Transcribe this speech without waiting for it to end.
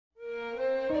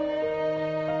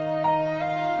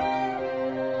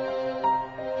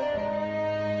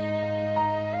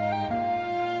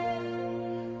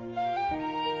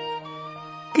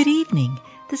Good evening.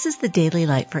 This is the Daily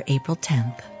Light for April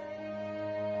 10th.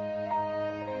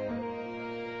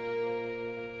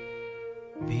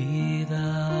 Be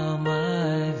thou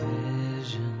my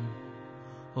vision,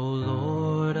 O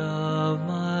Lord of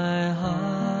my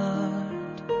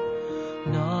heart,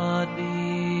 not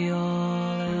be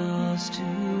all else to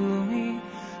me,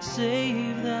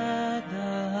 save that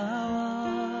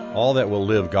thou art. All that will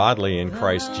live godly in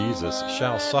Christ Jesus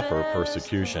shall suffer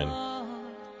persecution.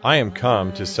 I am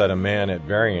come to set a man at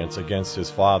variance against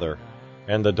his father,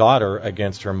 and the daughter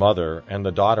against her mother, and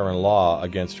the daughter-in-law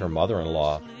against her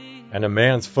mother-in-law, and a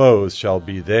man's foes shall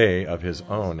be they of his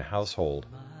own household.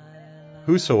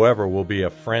 Whosoever will be a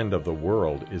friend of the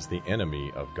world is the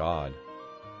enemy of God.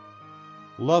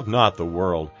 Love not the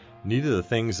world, neither the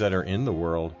things that are in the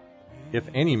world. If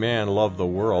any man love the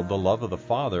world, the love of the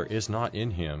Father is not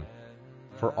in him.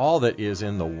 For all that is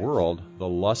in the world, the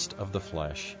lust of the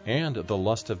flesh, and the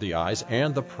lust of the eyes,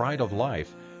 and the pride of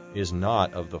life, is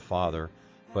not of the Father,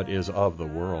 but is of the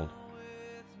world.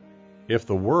 If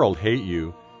the world hate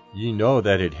you, ye know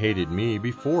that it hated me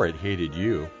before it hated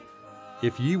you.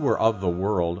 If ye were of the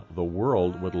world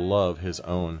would love his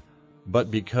own.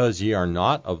 But because ye are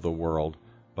not of the world,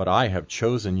 but I have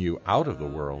chosen you out of the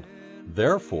world,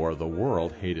 therefore the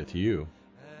world hateth you.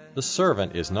 The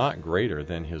servant is not greater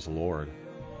than his Lord.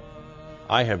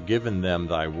 I have given them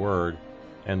thy word,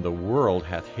 and the world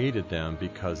hath hated them,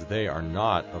 because they are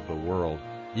not of the world,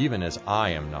 even as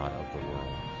I am not of the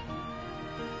world.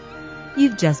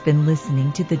 You've just been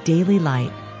listening to the Daily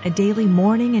Light, a daily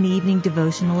morning and evening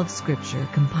devotional of Scripture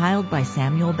compiled by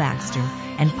Samuel Baxter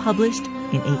and published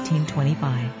in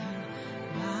 1825.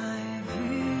 My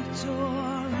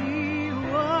victory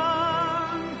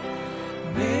won,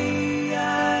 may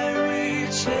I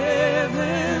reach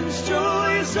heaven's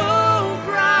joy, so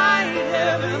bright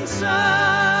heaven's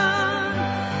sun.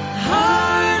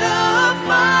 Heart of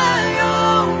my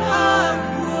own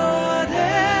heart,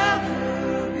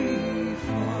 whatever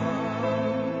befall,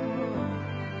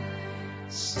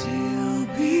 still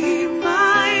be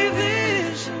my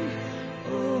vision,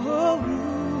 O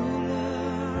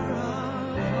ruler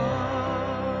of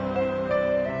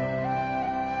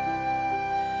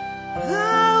all.